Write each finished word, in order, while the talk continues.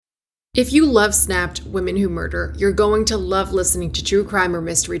If you love Snapped Women Who Murder, you're going to love listening to true crime or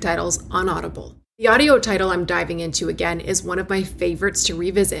mystery titles on Audible. The audio title I'm diving into again is one of my favorites to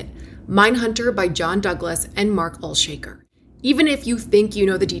revisit, Mindhunter by John Douglas and Mark Olshaker. Even if you think you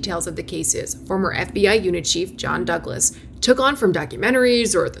know the details of the cases former FBI unit chief John Douglas took on from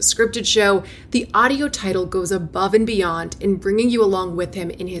documentaries or the scripted show, the audio title goes above and beyond in bringing you along with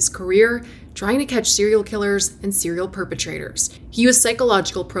him in his career, trying to catch serial killers and serial perpetrators. He used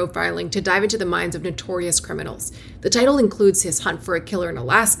psychological profiling to dive into the minds of notorious criminals. The title includes his hunt for a killer in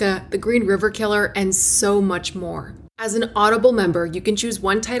Alaska, the Green River Killer, and so much more. As an Audible member, you can choose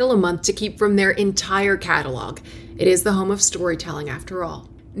one title a month to keep from their entire catalog. It is the home of storytelling after all.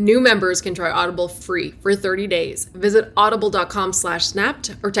 New members can try Audible free for 30 days. Visit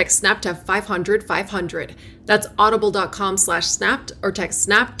audible.com/snapped or text SNAP to 500-500. That's audible.com/snapped or text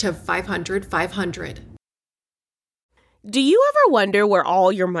SNAP to 500-500. Do you ever wonder where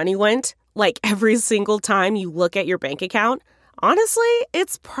all your money went? Like every single time you look at your bank account? Honestly,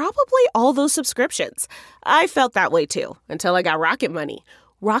 it's probably all those subscriptions. I felt that way too, until I got Rocket Money.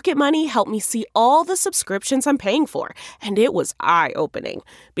 Rocket Money helped me see all the subscriptions I'm paying for, and it was eye-opening.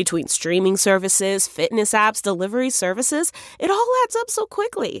 Between streaming services, fitness apps, delivery services, it all adds up so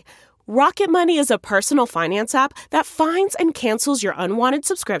quickly. Rocket Money is a personal finance app that finds and cancels your unwanted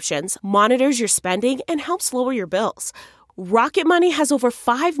subscriptions, monitors your spending, and helps lower your bills. Rocket Money has over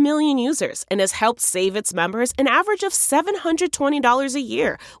 5 million users and has helped save its members an average of $720 a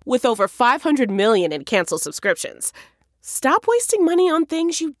year, with over 500 million in canceled subscriptions. Stop wasting money on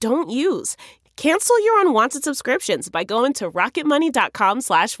things you don't use. Cancel your unwanted subscriptions by going to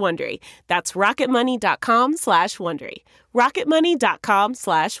rocketmoney.com/Wondery. That's rocketmoney.com/Wondery.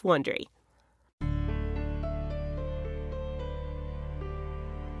 rocketmoney.com/Wondery.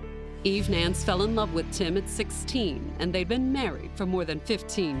 Eve Nance fell in love with Tim at 16, and they'd been married for more than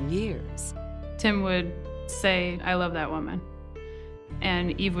 15 years. Tim would say, "I love that woman."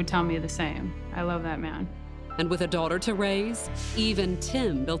 And Eve would tell me the same. "I love that man." And with a daughter to raise, Eve and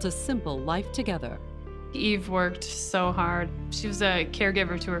Tim built a simple life together. Eve worked so hard. She was a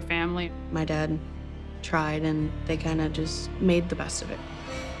caregiver to her family. My dad tried, and they kind of just made the best of it.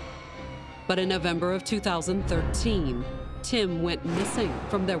 But in November of 2013, Tim went missing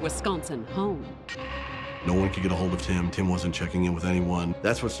from their Wisconsin home. No one could get a hold of Tim. Tim wasn't checking in with anyone.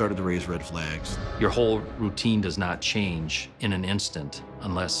 That's what started to raise red flags. Your whole routine does not change in an instant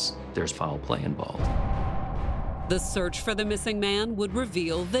unless there's foul play involved. The search for the missing man would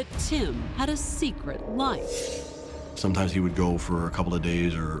reveal that Tim had a secret life. Sometimes he would go for a couple of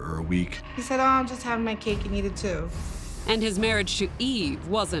days or a week. He said, "Oh, I'm just having my cake and eat it too." And his marriage to Eve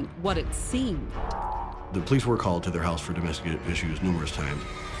wasn't what it seemed. The police were called to their house for domestic issues numerous times.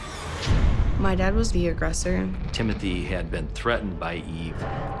 My dad was the aggressor. Timothy had been threatened by Eve.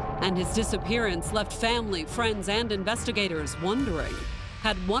 And his disappearance left family, friends, and investigators wondering,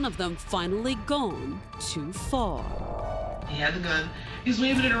 had one of them finally gone too far? He had the gun. He was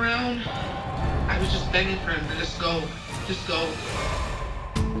waving it around. I was just begging for him to just go. Just go.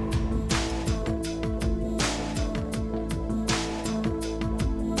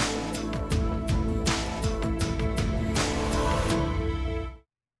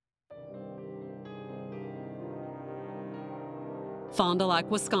 Fond du Lac,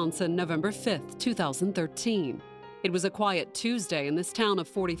 Wisconsin, November 5th, 2013. It was a quiet Tuesday in this town of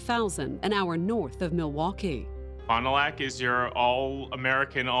 40,000, an hour north of Milwaukee. Fond du Lac is your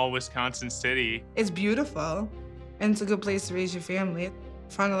all-American, all-Wisconsin city. It's beautiful, and it's a good place to raise your family.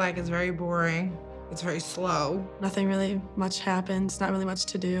 Fond du Lac is very boring. It's very slow. Nothing really much happens, not really much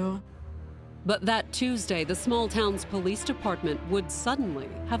to do. But that Tuesday, the small town's police department would suddenly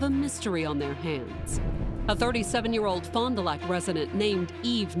have a mystery on their hands. A 37-year-old Fond du Lac resident named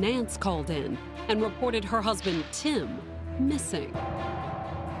Eve Nance called in and reported her husband, Tim, missing.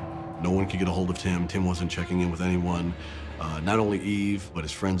 No one could get a hold of Tim. Tim wasn't checking in with anyone, not only Eve, but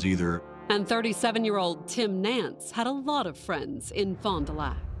his friends either. And 37-year-old Tim Nance had a lot of friends in Fond du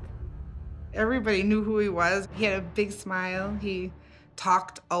Lac. Everybody knew who he was. He had a big smile. He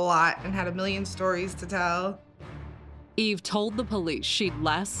talked a lot and had a million stories to tell. Eve told the police she'd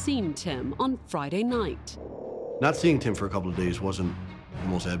last seen Tim on Friday night. Not seeing Tim for a couple of days wasn't the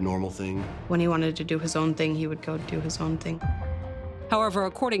most abnormal thing. When he wanted to do his own thing, he would go do his own thing. However,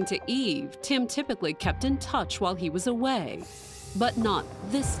 according to Eve, Tim typically kept in touch while he was away, but not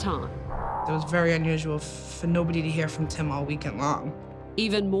this time. It was very unusual for nobody to hear from Tim all weekend long.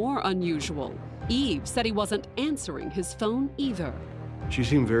 Even more unusual, Eve said he wasn't answering his phone either. She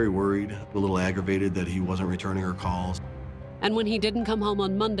seemed very worried, a little aggravated that he wasn't returning her calls. And when he didn't come home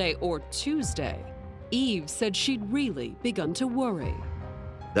on Monday or Tuesday, Eve said she'd really begun to worry.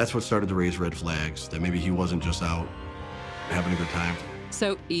 That's what started to raise red flags, that maybe he wasn't just out having a good time.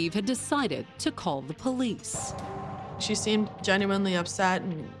 So Eve had decided to call the police. She seemed genuinely upset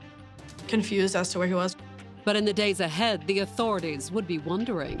and confused as to where he was. But in the days ahead, the authorities would be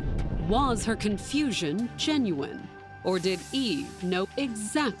wondering, was her confusion genuine? Or did Eve know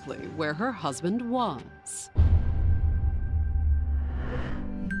exactly where her husband was?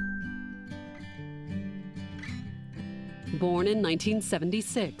 Born in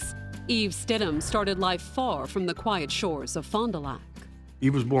 1976, Eve Stidham started life far from the quiet shores of Fond du Lac.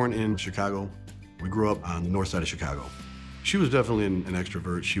 Eve was born in Chicago. We grew up on the north side of Chicago. She was definitely an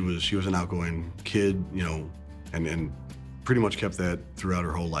extrovert. She was an outgoing kid, you know, and pretty much kept that throughout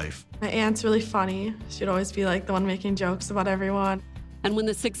her whole life. My aunt's really funny. She'd always be like the one making jokes about everyone. And when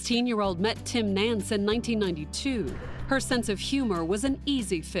the 16-year-old met Tim Nance in 1992, her sense of humor was an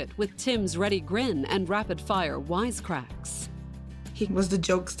easy fit with Tim's ready grin and rapid-fire wisecracks. He was the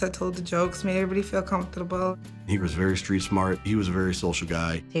jokester, told the jokes, made everybody feel comfortable. He was very street smart. He was a very social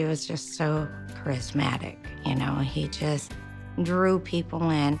guy. He was just so charismatic, you know, he just drew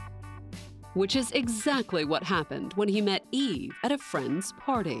people in. Which is exactly what happened when he met Eve at a friend's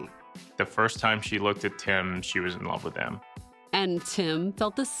party. The first time she looked at Tim, she was in love with him. And Tim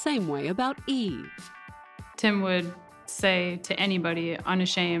felt the same way about Eve. Tim would say to anybody,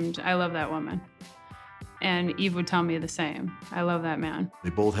 unashamed, I love that woman. And Eve would tell me the same. I love that man.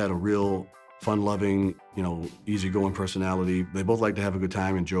 They both had a real fun-loving, you know, easygoing personality. They both liked to have a good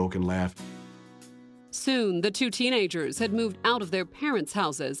time and joke and laugh. Soon, the two teenagers had moved out of their parents'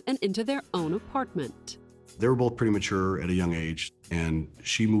 houses and into their own apartment. They were both pretty mature at a young age, and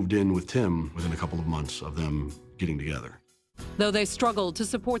she moved in with Tim within a couple of months of them getting together. Though they struggled to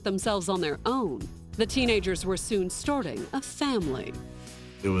support themselves on their own, the teenagers were soon starting a family.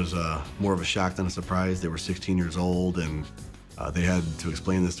 It was more of a shock than a surprise. They were 16 years old, and they had to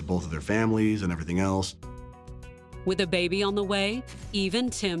explain this to both of their families and everything else. With a baby on the way, Eve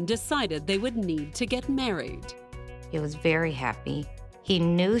and Tim decided they would need to get married. He was very happy. He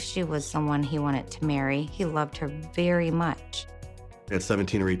knew she was someone he wanted to marry. He loved her very much. At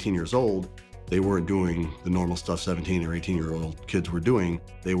 17 or 18 years old, they weren't doing the normal stuff 17 or 18-year-old kids were doing.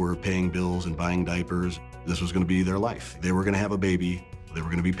 They were paying bills and buying diapers. This was going to be their life. They were going to have a baby. They were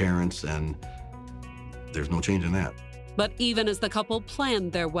going to be parents, and there's no change in that. But even as the couple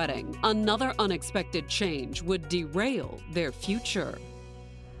planned their wedding, another unexpected change would derail their future.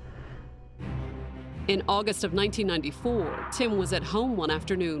 In August of 1994, Tim was at home one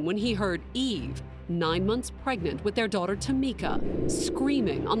afternoon when he heard Eve, 9 months pregnant with their daughter Tamika,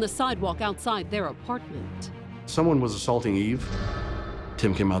 screaming on the sidewalk outside their apartment. Someone was assaulting Eve.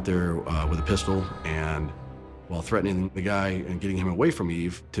 Tim came out there with a pistol, and while threatening the guy and getting him away from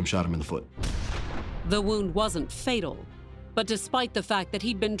Eve, Tim shot him in the foot. The wound wasn't fatal, but despite the fact that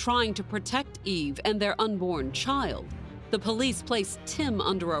he'd been trying to protect Eve and their unborn child, the police placed Tim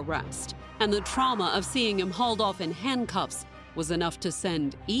under arrest, and the trauma of seeing him hauled off in handcuffs was enough to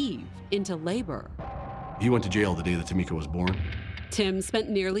send Eve into labor. He went to jail the day that Tamika was born. Tim spent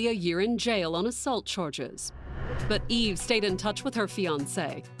nearly a year in jail on assault charges. But Eve stayed in touch with her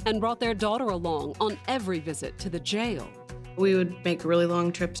fiancé and brought their daughter along on every visit to the jail. We would make really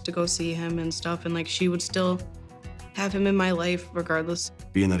long trips to go see him and stuff, and like she would still have him in my life regardless.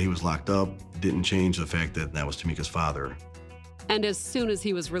 Being that he was locked up didn't change the fact that that was Tamika's father. And as soon as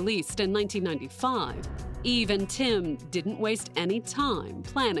he was released in 1995, Eve and Tim didn't waste any time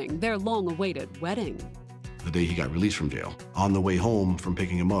planning their long-awaited wedding. The day he got released from jail, on the way home from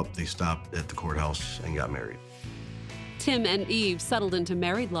picking him up, they stopped at the courthouse and got married. Tim and Eve settled into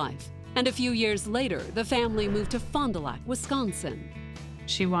married life, and a few years later, the family moved to Fond du Lac, Wisconsin.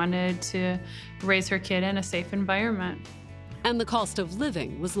 She wanted to raise her kid in a safe environment. And the cost of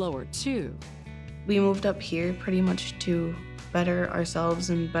living was lower too. We moved up here pretty much to better ourselves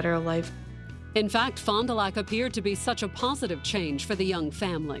and better life. In fact, Fond du Lac appeared to be such a positive change for the young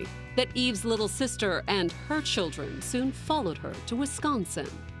family that Eve's little sister and her children soon followed her to Wisconsin.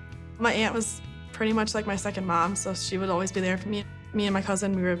 My aunt was pretty much like my second mom, so she would always be there for me. Me and my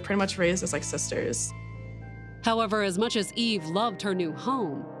cousin, we were pretty much raised as like sisters. However, as much as Eve loved her new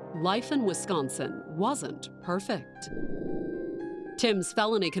home, life in Wisconsin wasn't perfect. Tim's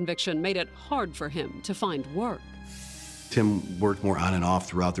felony conviction made it hard for him to find work. Tim worked more on and off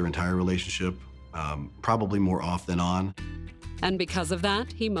throughout their entire relationship, probably more off than on. And because of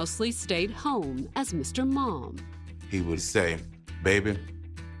that, he mostly stayed home as Mr. Mom. He would say, baby,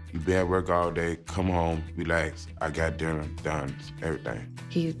 you been at work all day, come home, relax, I got dinner done, everything.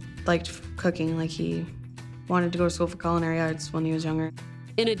 He liked cooking, like he wanted to go to school for culinary arts when he was younger.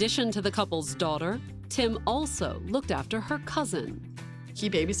 In addition to the couple's daughter, Tim also looked after her cousin. He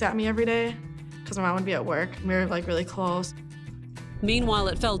babysat me every day because my mom would be at work. We were like really close. Meanwhile,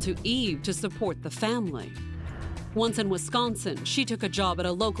 it fell to Eve to support the family. Once in Wisconsin, she took a job at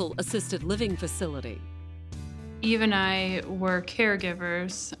a local assisted living facility. Eve and I were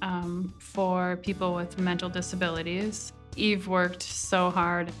caregivers for people with mental disabilities. Eve worked so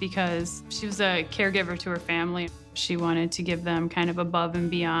hard because she was a caregiver to her family. She wanted to give them kind of above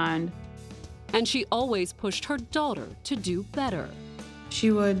and beyond. And she always pushed her daughter to do better. She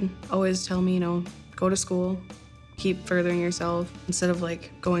would always tell me, go to school, keep furthering yourself. Instead of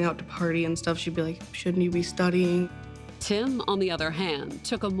like going out to party and stuff, she'd be like, shouldn't you be studying? Tim, on the other hand,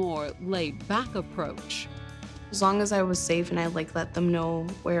 took a more laid-back approach. As long as I was safe and I let them know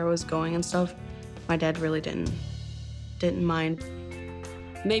where I was going and stuff, my dad really didn't mind.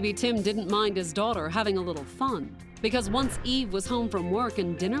 Maybe Tim didn't mind his daughter having a little fun, because once Eve was home from work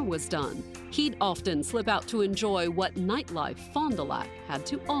and dinner was done, he'd often slip out to enjoy what nightlife Fond du Lac had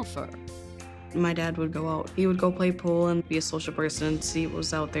to offer. My dad would go out. He would go play pool and be a social person and see what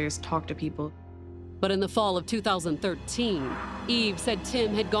was out there, talk to people. But in the fall of 2013, Eve said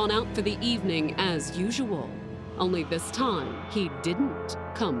Tim had gone out for the evening as usual. Only this time, he didn't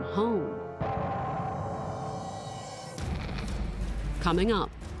come home. Coming up,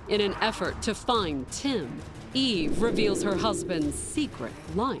 in an effort to find Tim, Eve reveals her husband's secret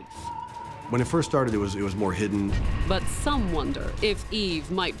life. When it first started, it was more hidden. But some wonder if Eve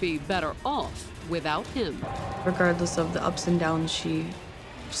might be better off without him. Regardless of the ups and downs, she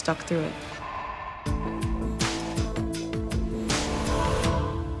stuck through it.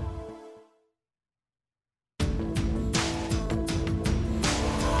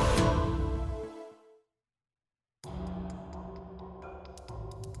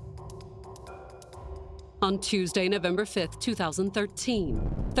 On Tuesday, November 5th,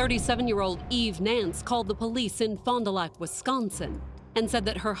 2013, 37-year-old Eve Nance called the police in Fond du Lac, Wisconsin, and said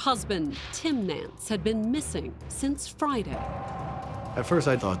that her husband, Tim Nance, had been missing since Friday. At first,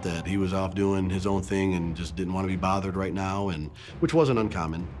 I thought that he was off doing his own thing and just didn't want to be bothered right now, which wasn't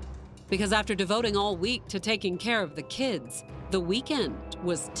uncommon. Because after devoting all week to taking care of the kids, the weekend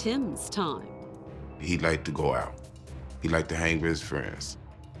was Tim's time. He liked to go out. He liked to hang with his friends.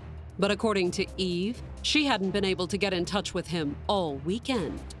 But according to Eve, she hadn't been able to get in touch with him all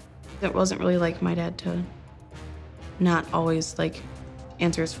weekend. It wasn't really like my dad to not always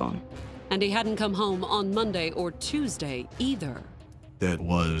answer his phone. And he hadn't come home on Monday or Tuesday either. That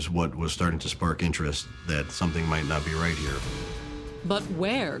was what was starting to spark interest, that something might not be right here. But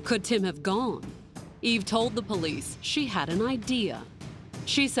where could Tim have gone? Eve told the police she had an idea.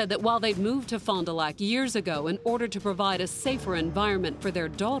 She said that while they'd moved to Fond du Lac years ago in order to provide a safer environment for their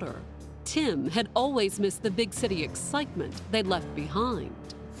daughter, Tim had always missed the big city excitement they'd left behind.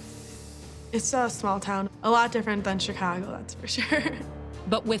 It's a small town, a lot different than Chicago, that's for sure.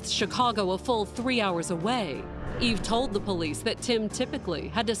 But with Chicago a full 3 hours away, Eve told the police that Tim typically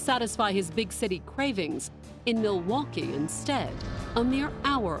had to satisfy his big city cravings in Milwaukee instead, a mere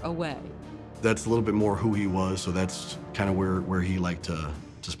hour away. That's a little bit more who he was, so that's kind of where he liked to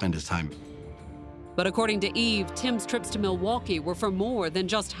spend his time. But according to Eve, Tim's trips to Milwaukee were for more than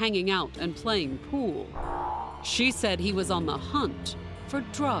just hanging out and playing pool. She said he was on the hunt for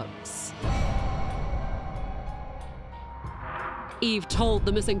drugs. Eve told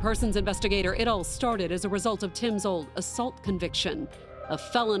the missing persons investigator it all started as a result of Tim's old assault conviction, a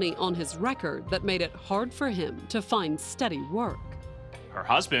felony on his record that made it hard for him to find steady work. Her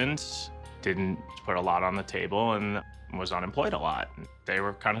husband didn't put a lot on the table and was unemployed a lot. They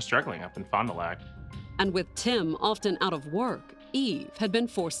were kind of struggling up in Fond du Lac. And with Tim often out of work, Eve had been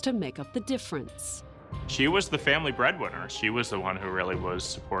forced to make up the difference. She was the family breadwinner. She was the one who really was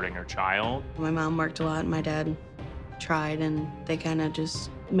supporting her child. My mom worked a lot, and my dad tried, and they kind of just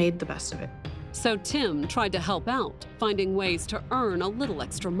made the best of it. So Tim tried to help out, finding ways to earn a little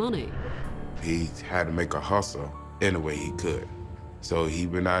extra money. He had to make a hustle any way he could. So he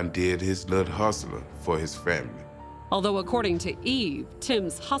went out and did his little hustler for his family. Although according to Eve,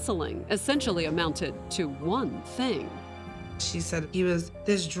 Tim's hustling essentially amounted to one thing. She said he was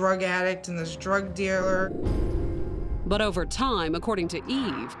this drug addict and this drug dealer. But over time, according to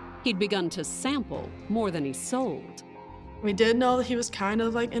Eve, he'd begun to sample more than he sold. We did know that he was kind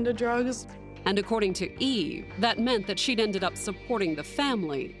of into drugs. And according to Eve, that meant that she'd ended up supporting the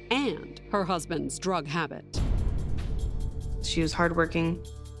family and her husband's drug habit. She was hardworking,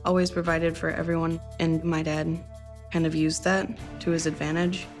 always provided for everyone, and my dad kind of used that to his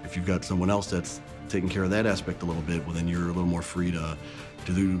advantage. If you've got someone else that's taking care of that aspect a little bit, well, then you're a little more free to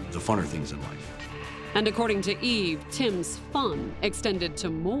do the funner things in life. And according to Eve, Tim's fun extended to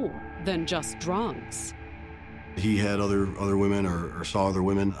more than just drugs. He had other women or saw other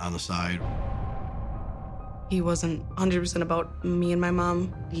women on the side. He wasn't 100% about me and my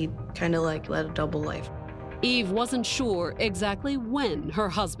mom. He kind of like led a double life. Eve wasn't sure exactly when her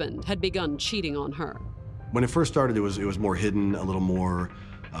husband had begun cheating on her. When it first started, it was more hidden, a little more,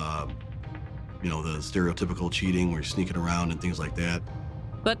 the stereotypical cheating where you're sneaking around and things like that.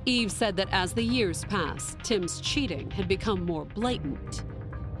 But Eve said that as the years passed, Tim's cheating had become more blatant.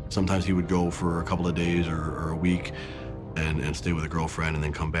 Sometimes he would go for a couple of days or a week and stay with a girlfriend and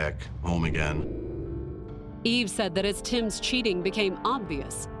then come back home again. Eve said that as Tim's cheating became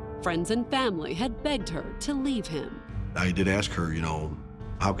obvious, friends and family had begged her to leave him. I did ask her,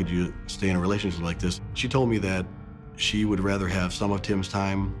 how could you stay in a relationship like this? She told me that she would rather have some of Tim's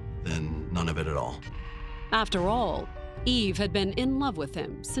time than none of it at all. After all, Eve had been in love with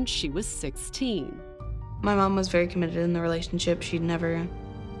him since she was 16. My mom was very committed in the relationship. She never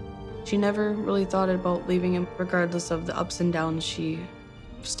really thought about leaving him. Regardless of the ups and downs, she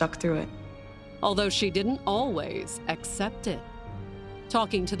stuck through it. Although she didn't always accept it.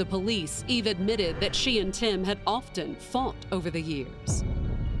 Talking to the police, Eve admitted that she and Tim had often fought over the years.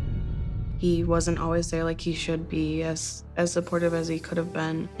 He wasn't always there like he should be, as supportive as he could have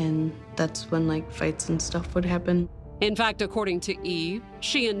been, and that's when fights and stuff would happen. In fact, according to Eve,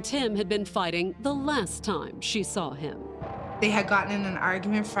 she and Tim had been fighting the last time she saw him. They had gotten in an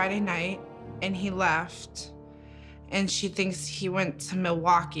argument Friday night, and he left, and she thinks he went to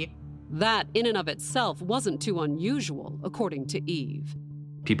Milwaukee. That, in and of itself, wasn't too unusual, according to Eve.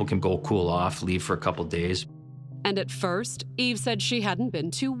 People can go cool off, leave for a couple days. And at first, Eve said she hadn't been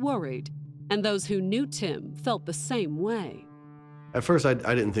too worried, and those who knew Tim felt the same way. At first, I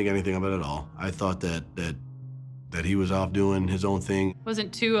didn't think anything of it at all. I thought that he was off doing his own thing.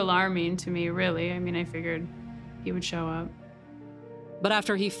 Wasn't too alarming to me, really. I mean, I figured he would show up. But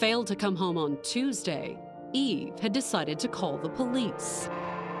after he failed to come home on Tuesday, Eve had decided to call the police.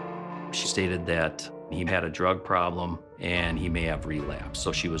 She stated that he had a drug problem and he may have relapsed,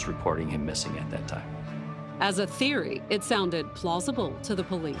 so she was reporting him missing at that time. As a theory, it sounded plausible to the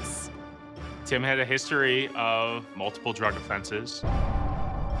police. Tim had a history of multiple drug offenses.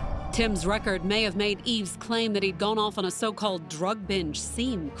 Tim's record may have made Eve's claim that he'd gone off on a so-called drug binge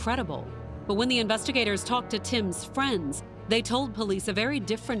seem credible. But when the investigators talked to Tim's friends, they told police a very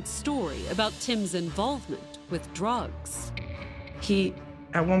different story about Tim's involvement with drugs. He,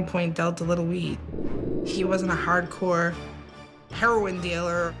 at one point, dealt a little weed. He wasn't a hardcore heroin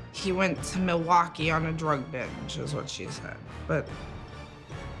dealer. He went to Milwaukee on a drug binge, is what she said. But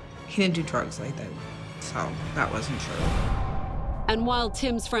he didn't do drugs like that, so that wasn't true. And while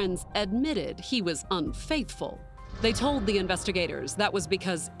Tim's friends admitted he was unfaithful, they told the investigators that was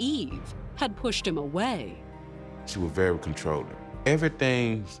because Eve had pushed him away. She was very controlling.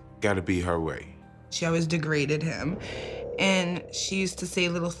 Everything's got to be her way. She always degraded him, and she used to say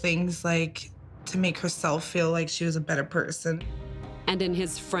little things like to make herself feel like she was a better person. And in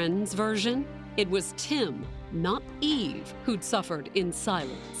his friend's version, it was Tim, not Eve, who'd suffered in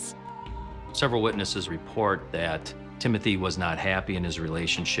silence. Several witnesses report that Timothy was not happy in his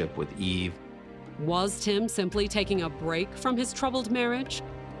relationship with Eve. Was Tim simply taking a break from his troubled marriage?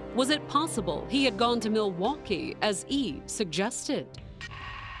 Was it possible he had gone to Milwaukee, as Eve suggested?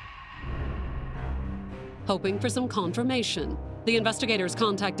 Hoping for some confirmation, the investigators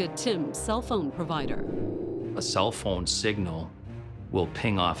contacted Tim's cell phone provider. A cell phone signal will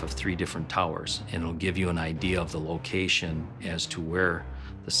ping off of 3 different towers, and it'll give you an idea of the location as to where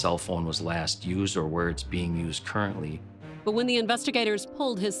the cell phone was last used or where it's being used currently. But when the investigators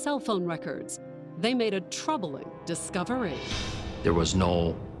pulled his cell phone records, they made a troubling discovery. There was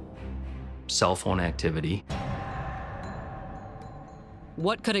no cell phone activity.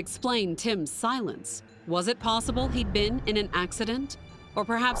 What could explain Tim's silence? Was it possible he'd been in an accident? Or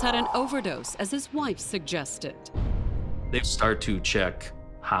perhaps had an overdose, as his wife suggested? They start to check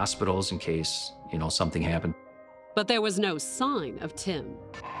hospitals in case, something happened. But there was no sign of Tim.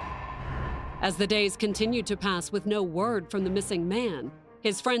 As the days continued to pass with no word from the missing man,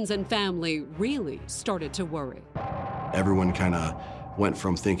 his friends and family really started to worry. Everyone kind of went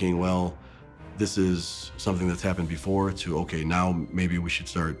from thinking, well, this is something that's happened before, to, okay, now maybe we should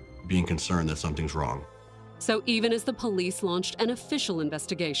start being concerned that something's wrong. So even as the police launched an official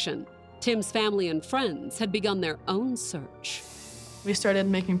investigation, Tim's family and friends had begun their own search. We started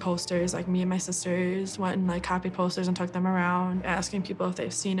making posters, me and my sisters went and copied posters and took them around, asking people if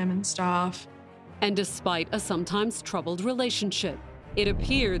they've seen him and stuff. And despite a sometimes troubled relationship, it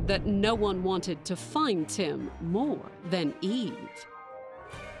appeared that no one wanted to find Tim more than Eve.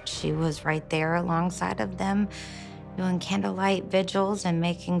 She was right there alongside of them, doing candlelight vigils and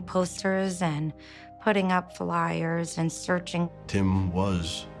making posters and putting up flyers and searching. Tim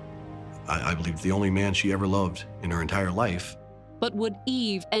was, I believe, the only man she ever loved in her entire life. But would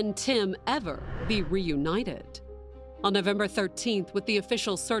Eve and Tim ever be reunited? On November 13th, with the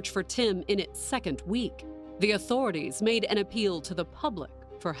official search for Tim in its second week, the authorities made an appeal to the public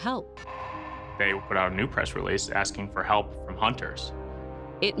for help. They put out a new press release asking for help from hunters.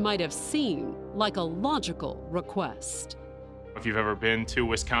 It might have seemed like a logical request. If you've ever been to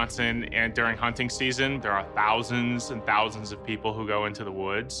Wisconsin and during hunting season, there are thousands and thousands of people who go into the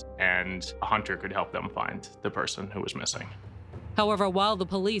woods, and a hunter could help them find the person who was missing. However, while the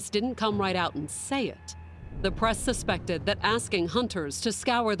police didn't come right out and say it, the press suspected that asking hunters to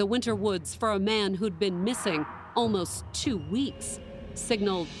scour the winter woods for a man who'd been missing almost 2 weeks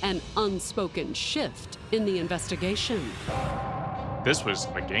signaled an unspoken shift in the investigation. This was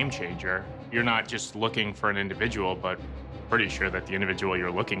a game changer. You're not just looking for an individual, but pretty sure that the individual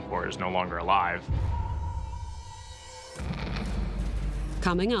you're looking for is no longer alive.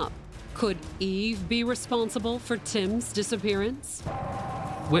 Coming up, could Eve be responsible for Tim's disappearance?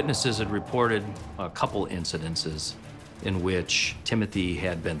 Witnesses had reported a couple incidences in which Timothy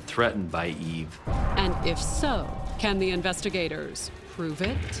had been threatened by Eve. And if so, can the investigators prove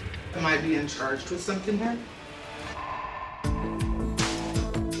it? Am I being charged with something here?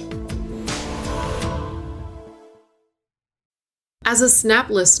 As a Snap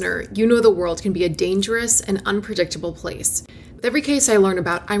listener, you know the world can be a dangerous and unpredictable place. With every case I learn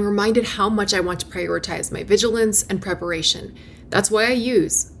about, I'm reminded how much I want to prioritize my vigilance and preparation. That's why I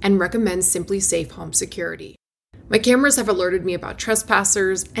use and recommend Simply Safe Home Security. My cameras have alerted me about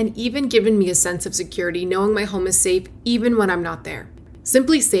trespassers and even given me a sense of security knowing my home is safe even when I'm not there.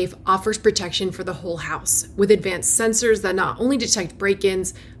 Simply Safe offers protection for the whole house with advanced sensors that not only detect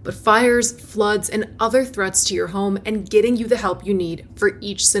break-ins, but fires, floods, and other threats to your home and getting you the help you need for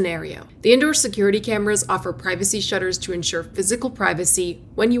each scenario. The indoor security cameras offer privacy shutters to ensure physical privacy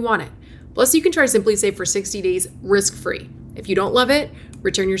when you want it. Plus, you can try Simply Safe for 60 days risk-free. If you don't love it,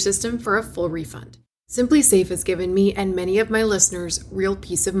 return your system for a full refund. Simply Safe has given me and many of my listeners real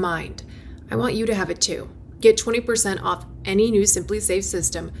peace of mind. I want you to have it too. Get 20% off any new Simply Safe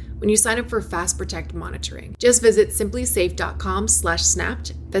system when you sign up for Fast Protect monitoring. Just visit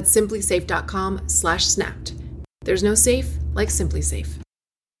simplysafe.com/snapped. That's simplysafe.com/snapped. There's no safe like Simply Safe.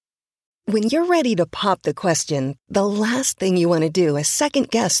 When you're ready to pop the question, the last thing you want to do is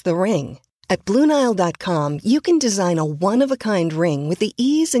second-guess the ring. At BlueNile.com, you can design a one-of-a-kind ring with the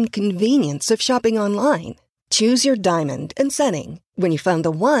ease and convenience of shopping online. Choose your diamond and setting. When you find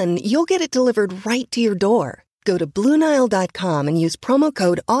the one, you'll get it delivered right to your door. Go to BlueNile.com and use promo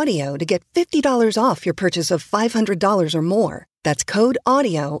code AUDIO to get $50 off your purchase of $500 or more. That's code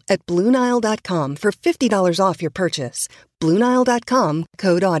AUDIO at BlueNile.com for $50 off your purchase. BlueNile.com,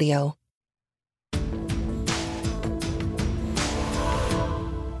 code AUDIO.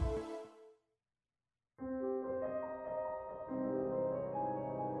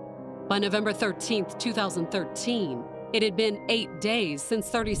 By November 13th, 2013, it had been 8 days since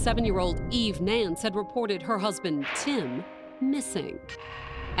 37-year-old Eve Nance had reported her husband, Tim, missing.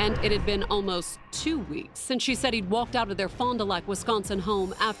 And it had been almost 2 weeks since she said he'd walked out of their Fond du Lac, Wisconsin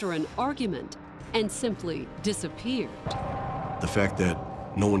home after an argument and simply disappeared. The fact that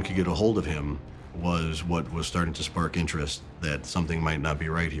no one could get a hold of him was what was starting to spark interest that something might not be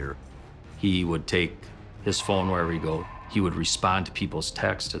right here. He would take his phone wherever he go. He would respond to people's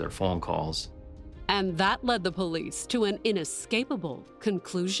texts, to their phone calls. And that led the police to an inescapable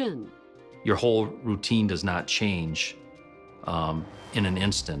conclusion. Your whole routine does not change in an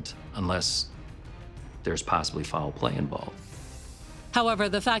instant unless there's possibly foul play involved. However,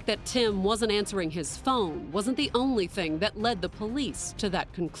 the fact that Tim wasn't answering his phone wasn't the only thing that led the police to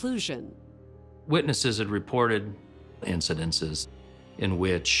that conclusion. Witnesses had reported incidences in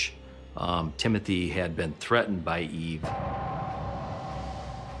which Timothy had been threatened by Eve.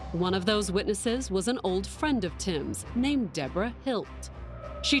 One of those witnesses was an old friend of Tim's named Deborah Hilt.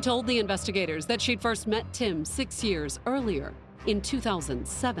 She told the investigators that she'd first met Tim 6 years earlier, in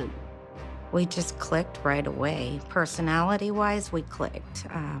 2007. We just clicked right away. Personality-wise, we clicked.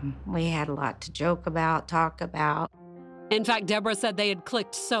 We had a lot to joke about, talk about. In fact, Deborah said they had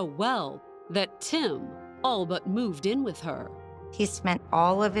clicked so well that Tim all but moved in with her. He spent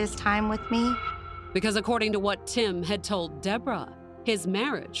all of his time with me. Because according to what Tim had told Deborah, his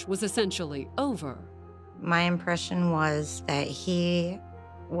marriage was essentially over. My impression was that he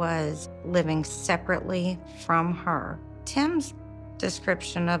was living separately from her. Tim's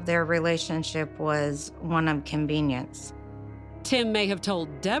description of their relationship was one of convenience. Tim may have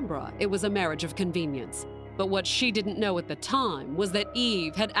told Deborah it was a marriage of convenience, But what she didn't know at the time was that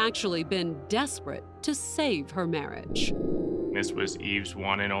Eve had actually been desperate to save her marriage. This was Eve's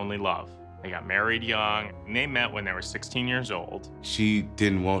one and only love. They got married young, and they met when they were 16 years old. She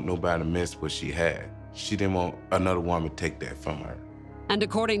didn't want nobody to miss what she had. She didn't want another woman to take that from her. And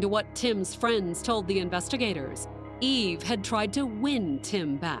according to what Tim's friends told the investigators, Eve had tried to win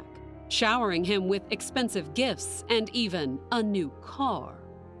Tim back, showering him with expensive gifts and even a new car.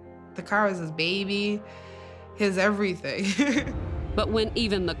 The car was his baby, his everything. But when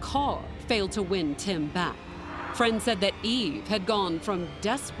even the car failed to win Tim back, friends said that Eve had gone from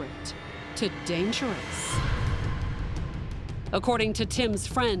desperate to dangerous. According to Tim's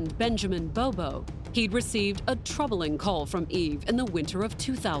friend, Benjamin Bobo, he'd received a troubling call from Eve in the winter of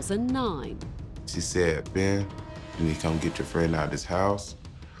 2009. She said, Ben, you need to come get your friend out of this house,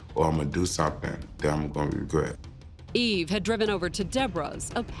 or I'm gonna do something that I'm gonna regret. Eve had driven over to Deborah's,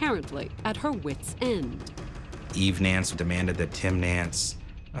 apparently at her wit's end. Eve Nance demanded that Tim Nance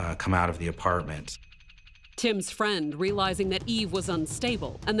come out of the apartment. Tim's friend, realizing that Eve was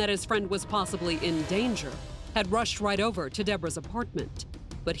unstable and that his friend was possibly in danger, had rushed right over to Deborah's apartment.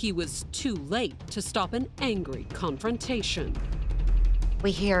 But he was too late to stop an angry confrontation.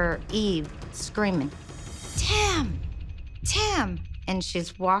 We hear Eve screaming, Tim! Tim! And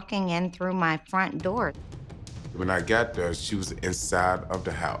she's walking in through my front door. When I got there, she was inside of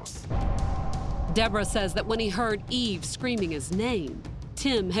the house. Deborah says that when he heard Eve screaming his name,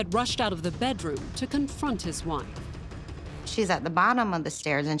 Tim had rushed out of the bedroom to confront his wife. She's at the bottom of the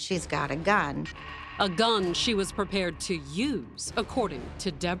stairs and she's got a gun. A gun she was prepared to use, according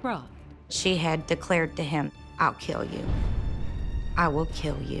to Deborah. She had declared to him, I'll kill you. I will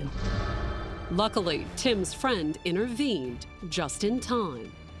kill you. Luckily, Tim's friend intervened just in time.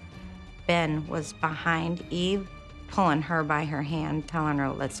 Ben was behind Eve, pulling her by her hand, telling her,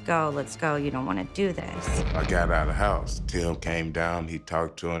 let's go, you don't want to do this. I got out of the house. Tim came down, he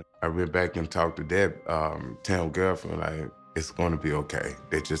talked to him. I went back and talked to Tim's girlfriend, like, it's gonna be okay.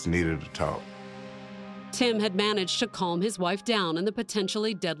 They just needed to talk. Tim had managed to calm his wife down, and the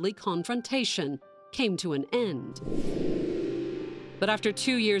potentially deadly confrontation came to an end. But after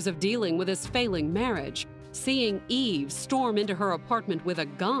 2 years of dealing with his failing marriage, seeing Eve storm into her apartment with a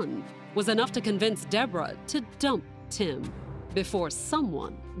gun was enough to convince Deborah to dump Tim before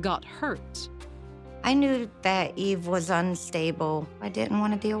someone got hurt. I knew that Eve was unstable. I didn't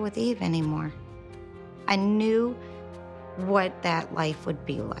want to deal with Eve anymore. I knew what that life would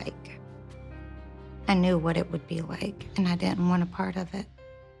be like. I knew what it would be like, and I didn't want a part of it.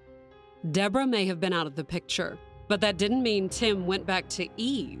 Deborah may have been out of the picture, but that didn't mean Tim went back to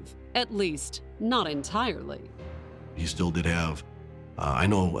Eve, at least not entirely. He still did have, I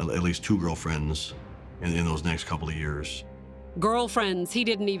know at least 2 girlfriends in those next couple of years. Girlfriends he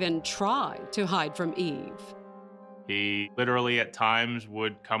didn't even try to hide from Eve. He literally at times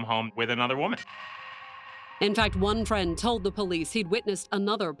would come home with another woman. In fact, one friend told the police he'd witnessed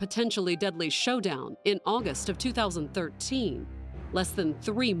another potentially deadly showdown in August of 2013, less than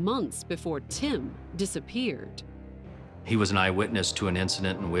 3 months before Tim disappeared. He was an eyewitness to an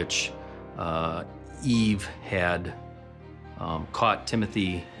incident in which Eve had caught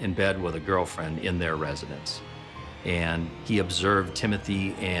Timothy in bed with a girlfriend in their residence. And he observed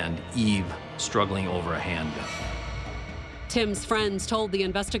Timothy and Eve struggling over a handgun. Tim's friends told the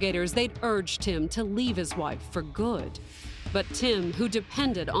investigators they'd urged Tim to leave his wife for good. But Tim, who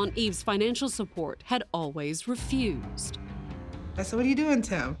depended on Eve's financial support, had always refused. I said, what are you doing,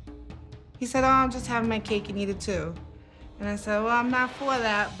 Tim? He said, oh, I'm just having my cake and eat it too. And I said, well, I'm not for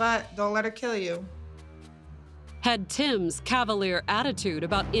that, but don't let her kill you. Had Tim's cavalier attitude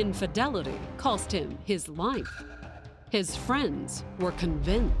about infidelity cost him his life? His friends were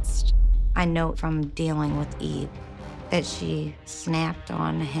convinced. I know from dealing with Eve that she snapped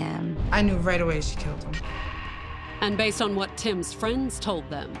on him. I knew right away she killed him. And based on what Tim's friends told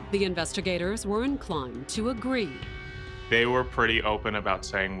them, the investigators were inclined to agree. They were pretty open about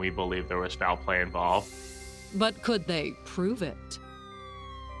saying we believe there was foul play involved. But could they prove it?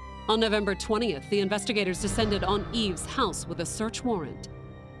 On November 20th, the investigators descended on Eve's house with a search warrant.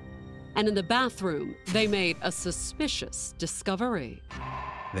 And in the bathroom, they made a suspicious discovery.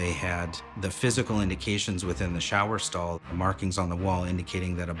 They had the physical indications within the shower stall, markings on the wall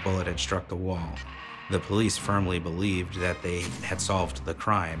indicating that a bullet had struck the wall. The police firmly believed that they had solved the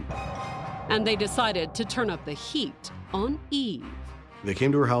crime. And they decided to turn up the heat on Eve. They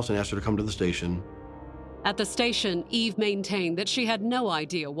came to her house and asked her to come to the station. At the station, Eve maintained that she had no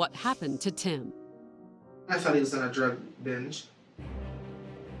idea what happened to Tim. I thought he was on a drug binge.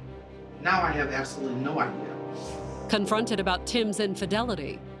 Now I have absolutely no idea. Confronted about Tim's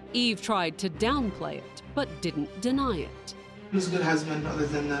infidelity, Eve tried to downplay it but didn't deny it. He was a good husband other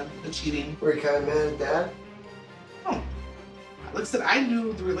than the cheating. Were you kind of mad at Dad? No. Like I said, I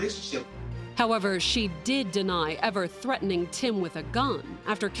knew the relationship. However, she did deny ever threatening Tim with a gun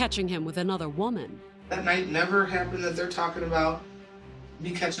after catching him with another woman. That night never happened that they're talking about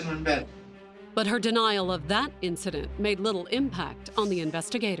me catching him in bed. But her denial of that incident made little impact on the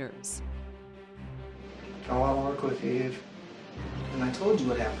investigators. I want to work with you, Eve. And I told you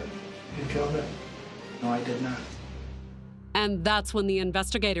what happened. You killed him? No, I did not. And that's when the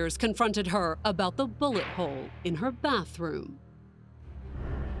investigators confronted her about the bullet hole in her bathroom.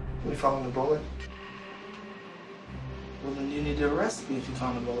 We found the bullet. Well, then you need to arrest me if you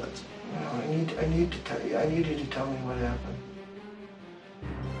found a bullet. No, I need to tell you. I need you to tell me what happened.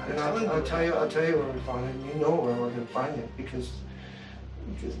 And I'll tell you where we found it. And you know where we're going to find it because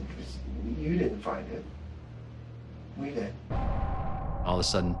you didn't find it. We did. All of a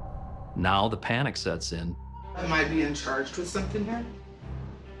sudden, now the panic sets in. Am I being charged with something here?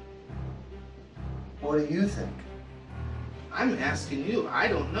 What do you think? I'm asking you. I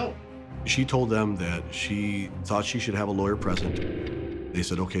don't know. She told them that she thought she should have a lawyer present. They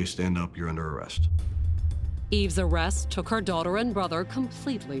said, okay, stand up, you're under arrest. Eve's arrest took her daughter and brother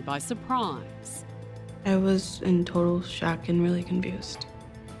completely by surprise. I was in total shock and really confused.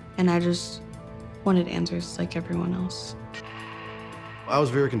 And I just wanted answers like everyone else. I was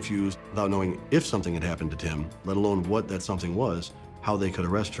very confused without knowing if something had happened to Tim, let alone what that something was, how they could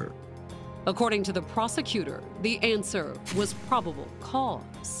arrest her. According to the prosecutor, the answer was probable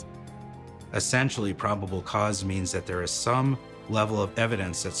cause. Essentially, probable cause means that there is some level of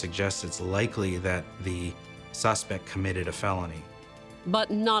evidence that suggests it's likely that the suspect committed a felony.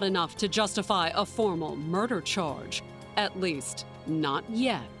 But not enough to justify a formal murder charge. At least, not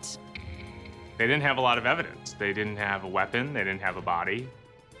yet. They didn't have a lot of evidence. They didn't have a weapon. They didn't have a body.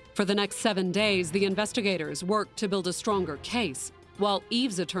 For the next 7 days, the investigators worked to build a stronger case, while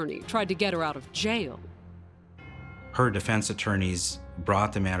Eve's attorney tried to get her out of jail. Her defense attorneys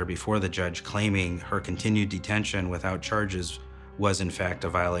brought the matter before the judge, claiming her continued detention without charges was in fact a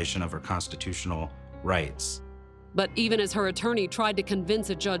violation of her constitutional rights. But even as her attorney tried to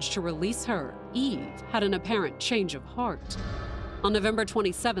convince a judge to release her, Eve had an apparent change of heart. On November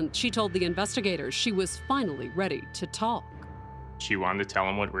 27th, she told the investigators she was finally ready to talk. She wanted to tell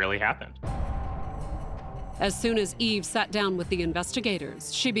them what really happened. As soon as Eve sat down with the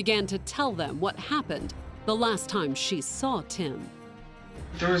investigators, she began to tell them what happened the last time she saw Tim.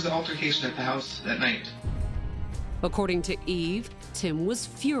 There was an altercation at the house that night. According to Eve, Tim was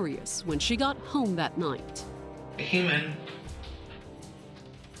furious when she got home that night. I came in,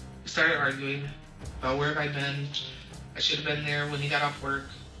 started arguing about where have I been. I should have been there when he got off work.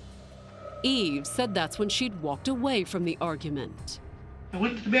 Eve said that's when she'd walked away from the argument. I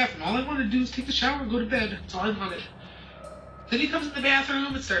went to the bathroom. All I wanted to do was take the shower and go to bed. That's all I wanted. Then he comes in the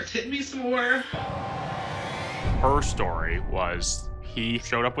bathroom and starts hitting me some more. Her story was he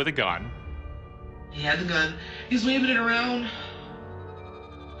showed up with a gun. He had the gun. He's waving it around,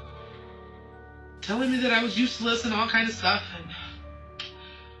 telling me that I was useless and all kinds of stuff. And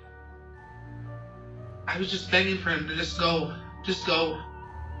I was just begging for him to just go. Just go.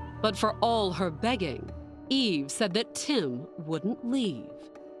 But for all her begging, Eve said that Tim wouldn't leave.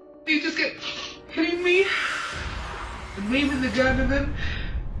 He just kept hitting me and waving the gun, and then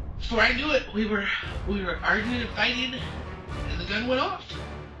before I knew it, we were arguing and fighting, and the gun went off.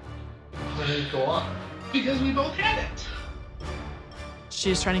 Why did it go off? Because we both had it. She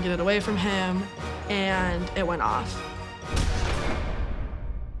was trying to get it away from him, and it went off.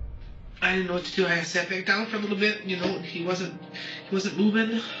 I didn't know what to do. I sat back down for a little bit. You know, he wasn't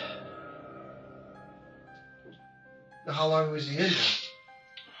moving. How long was he in there?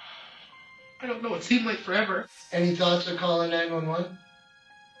 I don't know. It seemed like forever. Any thoughts of calling 911?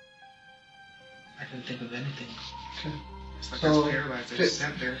 I couldn't think of anything. Okay. It's like I was paralyzed. I just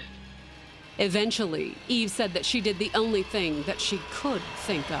sat there. Eventually, Eve said that she did the only thing that she could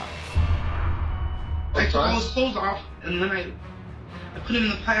think of. I took all his clothes off, and then I put him in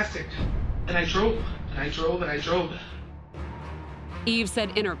the plastic, and I drove, and I drove, and I drove. Eve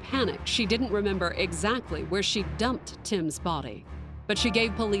said in her panic, she didn't remember exactly where she dumped Tim's body, but she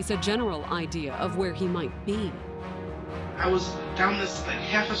gave police a general idea of where he might be. I was down this like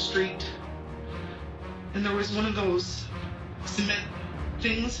half a street, and there was one of those cement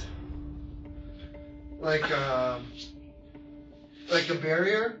things. Like a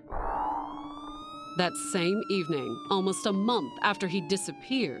barrier? That same evening, almost a month after he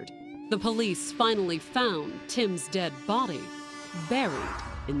disappeared, the police finally found Tim's dead body buried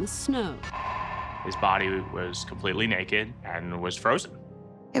in the snow. His body was completely naked and was frozen.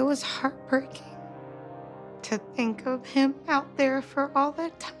 It was heartbreaking. to think of him out there for all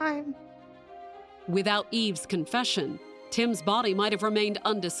that time. Without Eve's confession, Tim's body might have remained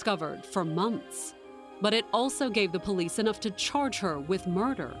undiscovered for months. But it also gave the police enough to charge her with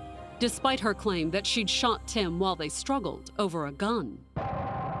murder, despite her claim that she'd shot Tim while they struggled over a gun.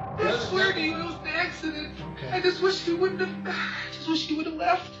 I swear to you, it was an accident. Okay. I just wish he would have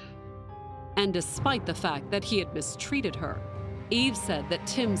left. And despite the fact that he had mistreated her, Eve said that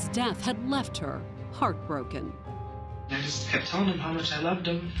Tim's death had left her heartbroken. I just kept telling him how much I loved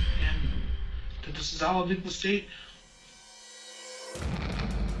him and that this is all a big mistake.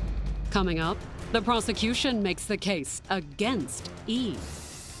 Coming up, the prosecution makes the case against Eve.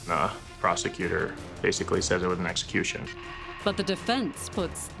 The prosecutor basically says it was an execution. But the defense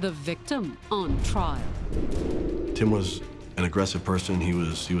puts the victim on trial. Tim was an aggressive person. He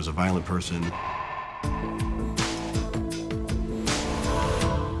was a violent person.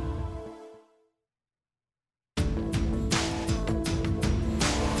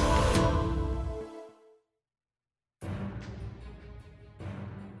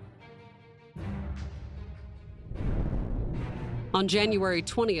 On January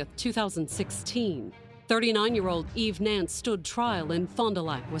 20th, 2016, 39-year-old Eve Nance stood trial in Fond du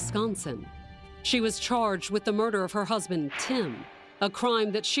Lac, Wisconsin. She was charged with the murder of her husband, Tim, a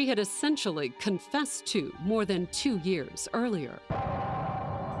crime that she had essentially confessed to more than 2 years earlier.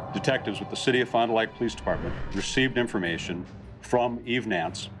 Detectives with the City of Fond du Lac Police Department received information from Eve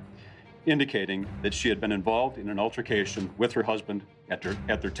Nance indicating that she had been involved in an altercation with her husband at their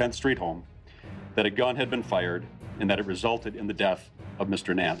 10th Street home, that a gun had been fired, and that it resulted in the death of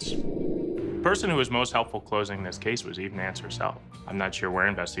Mr. Nance. The person who was most helpful closing this case was Eve Nance herself. I'm not sure where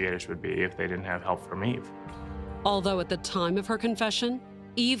investigators would be if they didn't have help from Eve. Although at the time of her confession,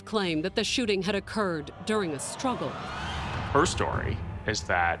 Eve claimed that the shooting had occurred during a struggle. Her story is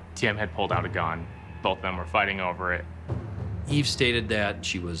that Tim had pulled out a gun. Both of them were fighting over it. Eve stated that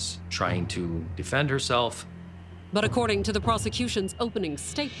she was trying to defend herself. But according to the prosecution's opening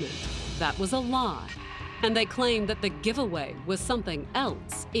statement, that was a lie. And they claimed that the giveaway was something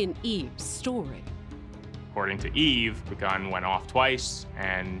else in Eve's story. According to Eve, the gun went off twice,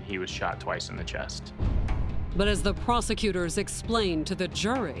 and he was shot twice in the chest. But as the prosecutors explained to the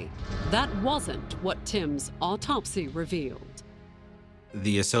jury, that wasn't what Tim's autopsy revealed.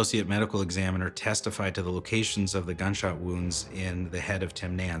 The associate medical examiner testified to the locations of the gunshot wounds in the head of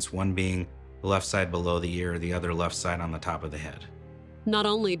Tim Nance, one being the left side below the ear, the other left side on the top of the head. Not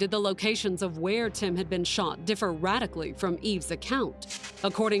only did the locations of where Tim had been shot differ radically from Eve's account,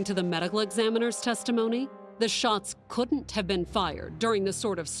 according to the medical examiner's testimony, the shots couldn't have been fired during the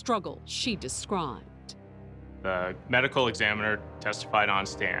sort of struggle she described. The medical examiner testified on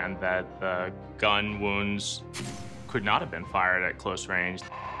stand that the gun wounds could not have been fired at close range.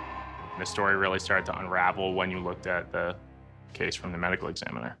 The story really started to unravel when you looked at the case from the medical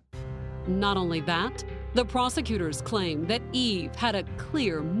examiner. Not only that, the prosecutors claimed that Eve had a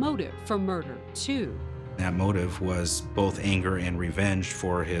clear motive for murder, too. That motive was both anger and revenge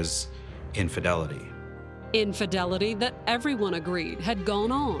for his infidelity. Infidelity that everyone agreed had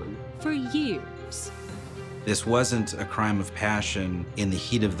gone on for years. This wasn't a crime of passion in the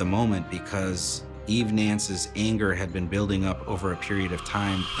heat of the moment because Eve Nance's anger had been building up over a period of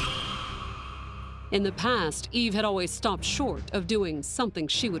time. In the past, Eve had always stopped short of doing something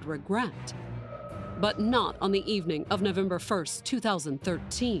she would regret. But not on the evening of November 1st,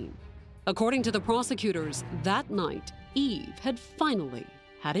 2013. According to the prosecutors, that night, Eve had finally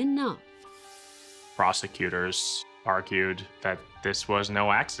had enough. Prosecutors argued that this was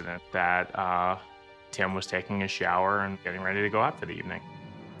no accident, that Tim was taking a shower and getting ready to go out for the evening.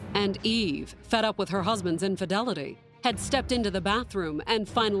 And Eve, fed up with her husband's infidelity, had stepped into the bathroom and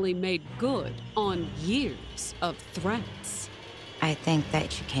finally made good on years of threats. I think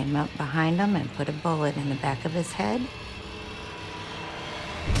that she came up behind him and put a bullet in the back of his head.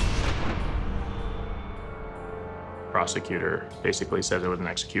 Prosecutor basically said it was an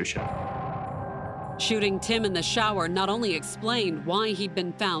execution. Shooting Tim in the shower not only explained why he'd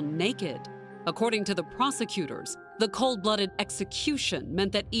been found naked. According to the prosecutors, the cold-blooded execution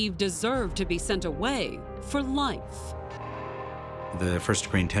meant that Eve deserved to be sent away for life. The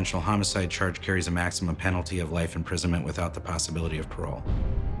first-degree intentional homicide charge carries a maximum penalty of life imprisonment without the possibility of parole.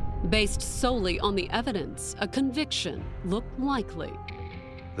 Based solely on the evidence, a conviction looked likely.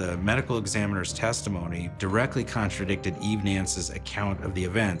 The medical examiner's testimony directly contradicted Eve Nance's account of the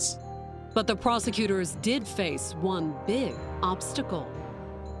events. But the prosecutors did face one big obstacle.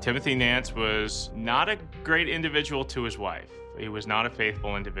 Timothy Nance was not a great individual to his wife. He was not a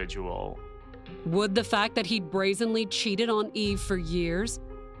faithful individual. Would the fact that he'd brazenly cheated on Eve for years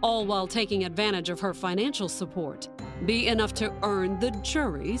all while taking advantage of her financial support, be enough to earn the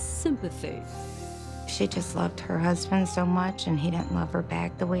jury's sympathy. She just loved her husband so much, and he didn't love her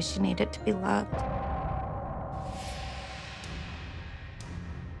back the way she needed to be loved.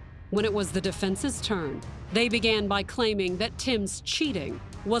 When it was the defense's turn, they began by claiming that Tim's cheating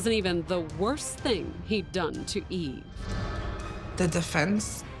wasn't even the worst thing he'd done to Eve. The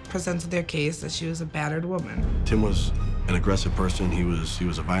defense presented their case that she was a battered woman. Tim was an aggressive person. He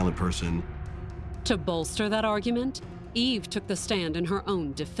was a violent person. To bolster that argument, Eve took the stand in her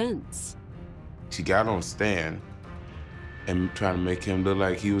own defense. She got on the stand and tried to make him look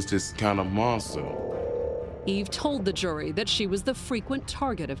like he was this kind of monster. Eve told the jury that she was the frequent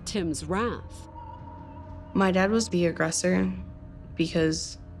target of Tim's wrath. My dad was the aggressor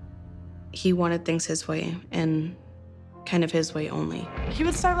because he wanted things his way and kind of his way only. He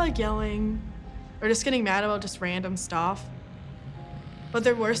would start like yelling or just getting mad about just random stuff. But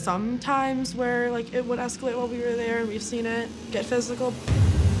there were some times where like it would escalate while we were there. We've seen it get physical.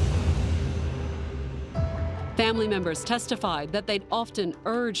 Family members testified that they'd often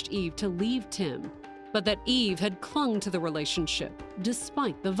urged Eve to leave Tim, but that Eve had clung to the relationship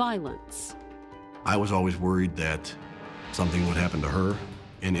despite the violence. I was always worried that something would happen to her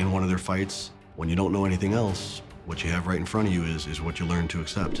in one of their fights. When you don't know anything else, what you have right in front of you is what you learn to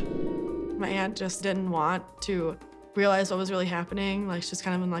accept. My aunt just didn't want to realize what was really happening. Like, she's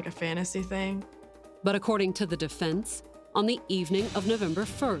kind of in like a fantasy thing. But according to the defense, on the evening of November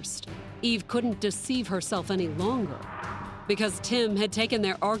 1st, Eve couldn't deceive herself any longer because Tim had taken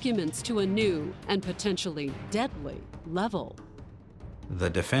their arguments to a new and potentially deadly level. The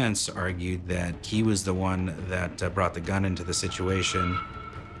defense argued that he was the one that brought the gun into the situation.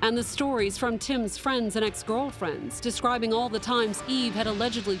 And the stories from Tim's friends and ex-girlfriends describing all the times Eve had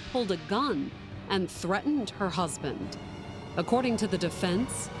allegedly pulled a gun and threatened her husband. According to the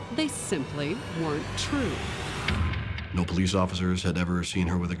defense, they simply weren't true. No police officers had ever seen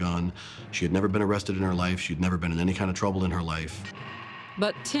her with a gun. She had never been arrested in her life. She'd never been in any kind of trouble in her life.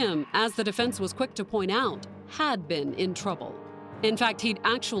 But Tim, as the defense was quick to point out, had been in trouble. In fact, he'd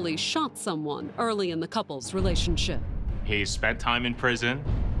actually shot someone early in the couple's relationship. He spent time in prison.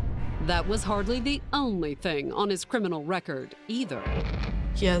 That was hardly the only thing on his criminal record either.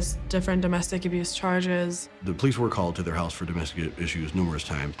 He has different domestic abuse charges. The police were called to their house for domestic issues numerous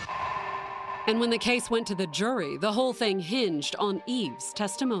times. And when the case went to the jury, the whole thing hinged on Eve's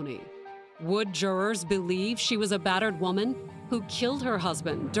testimony. Would jurors believe she was a battered woman who killed her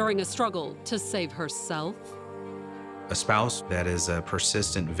husband during a struggle to save herself? A spouse that is a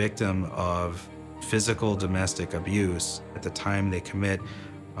persistent victim of physical domestic abuse, at the time they commit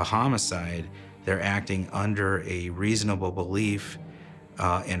a homicide, they're acting under a reasonable belief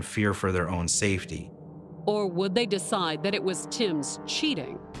and fear for their own safety. Or would they decide that it was Tim's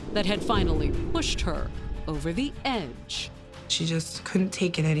cheating that had finally pushed her over the edge? She just couldn't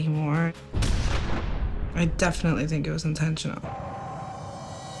take it anymore. I definitely think it was intentional.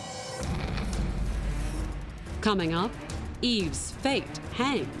 Coming up, Eve's fate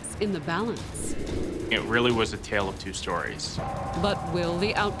hangs in the balance. It really was a tale of two stories. But will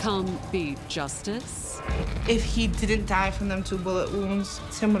the outcome be justice? If he didn't die from them 2 bullet wounds,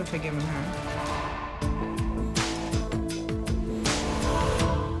 Tim would have forgiven her.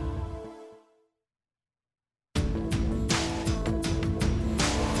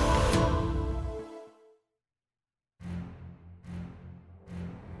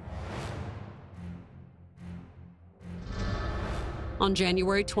 On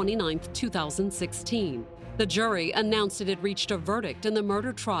January 29, 2016, the jury announced it had reached a verdict in the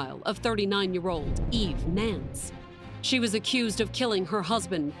murder trial of 39-year-old Eve Nance. She was accused of killing her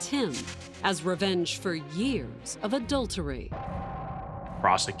husband, Tim, as revenge for years of adultery.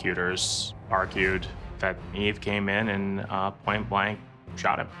 Prosecutors argued that Eve came in and point blank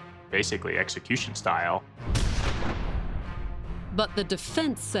shot him, basically execution style. But the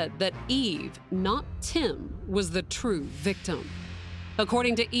defense said that Eve, not Tim, was the true victim.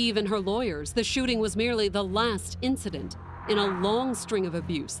 According to Eve and her lawyers, the shooting was merely the last incident in a long string of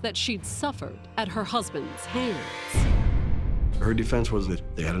abuse that she'd suffered at her husband's hands. Her defense was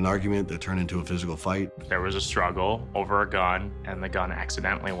that they had an argument that turned into a physical fight. There was a struggle over a gun, and the gun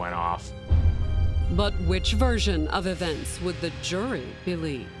accidentally went off. But which version of events would the jury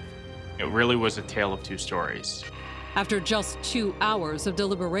believe? It really was a tale of two stories. After just 2 hours of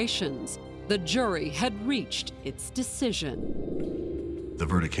deliberations, the jury had reached its decision. The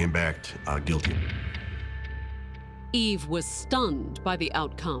verdict came back guilty. Eve was stunned by the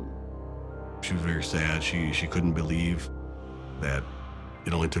outcome. She was very sad. She couldn't believe that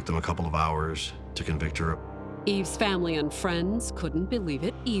it only took them a couple of hours to convict her. Eve's family and friends couldn't believe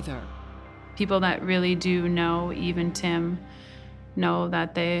it either. People that really do know Eve and Tim know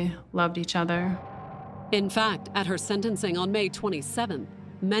that they loved each other. In fact, at her sentencing on May 27th,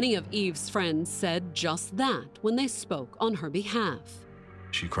 many of Eve's friends said just that when they spoke on her behalf.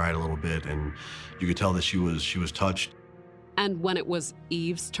 She cried a little bit, and you could tell that she was touched. And when it was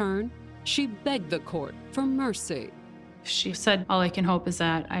Eve's turn, she begged the court for mercy. She said, all I can hope is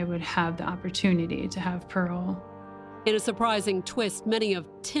that I would have the opportunity to have Pearl. In a surprising twist, many of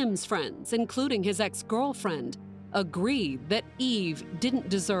Tim's friends, including his ex-girlfriend, agreed that Eve didn't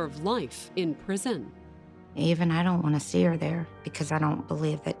deserve life in prison. Even I don't want to see her there because I don't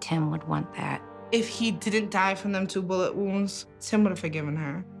believe that Tim would want that. If he didn't die from them 2 bullet wounds, Tim would have forgiven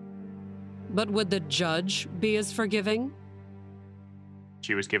her. But would the judge be as forgiving?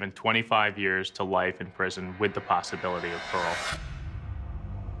 She was given 25 years to life in prison with the possibility of parole.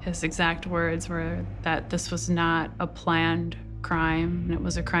 His exact words were that this was not a planned crime, and it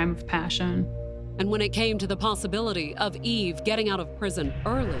was a crime of passion. And when it came to the possibility of Eve getting out of prison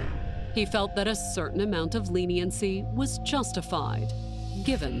early, he felt that a certain amount of leniency was justified,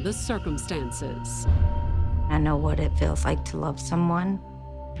 given the circumstances. I know what it feels like to love someone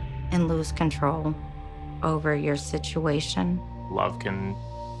and lose control over your situation. Love can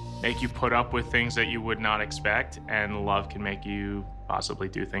make you put up with things that you would not expect, and love can make you possibly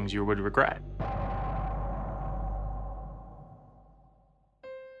do things you would regret.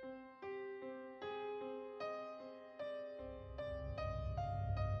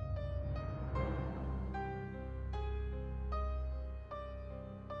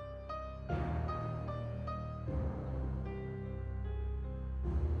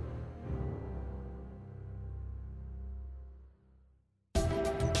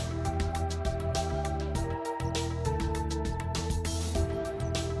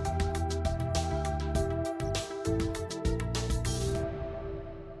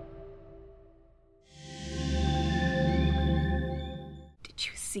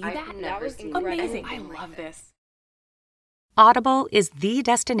 See that was amazing. I love this. Audible is the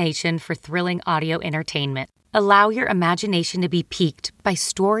destination for thrilling audio entertainment. Allow your imagination to be piqued by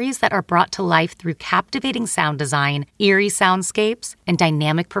stories that are brought to life through captivating sound design, eerie soundscapes, and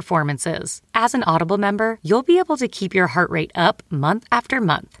dynamic performances. As an Audible member, you'll be able to keep your heart rate up month after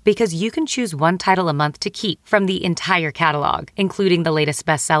month because you can choose one title a month to keep from the entire catalog, including the latest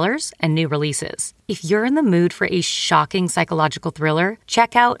bestsellers and new releases. If you're in the mood for a shocking psychological thriller,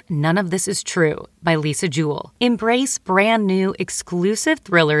 check out None of This Is True by Lisa Jewell. Embrace brand new, exclusive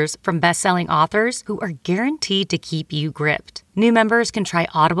thrillers from best-selling authors who are guaranteed to keep you gripped. New members can try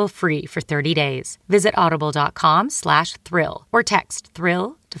Audible free for 30 days. Visit audible.com/thrill or text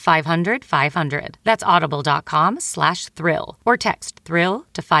thrill to 500-500. That's audible.com/thrill or text thrill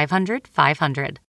to 500-500.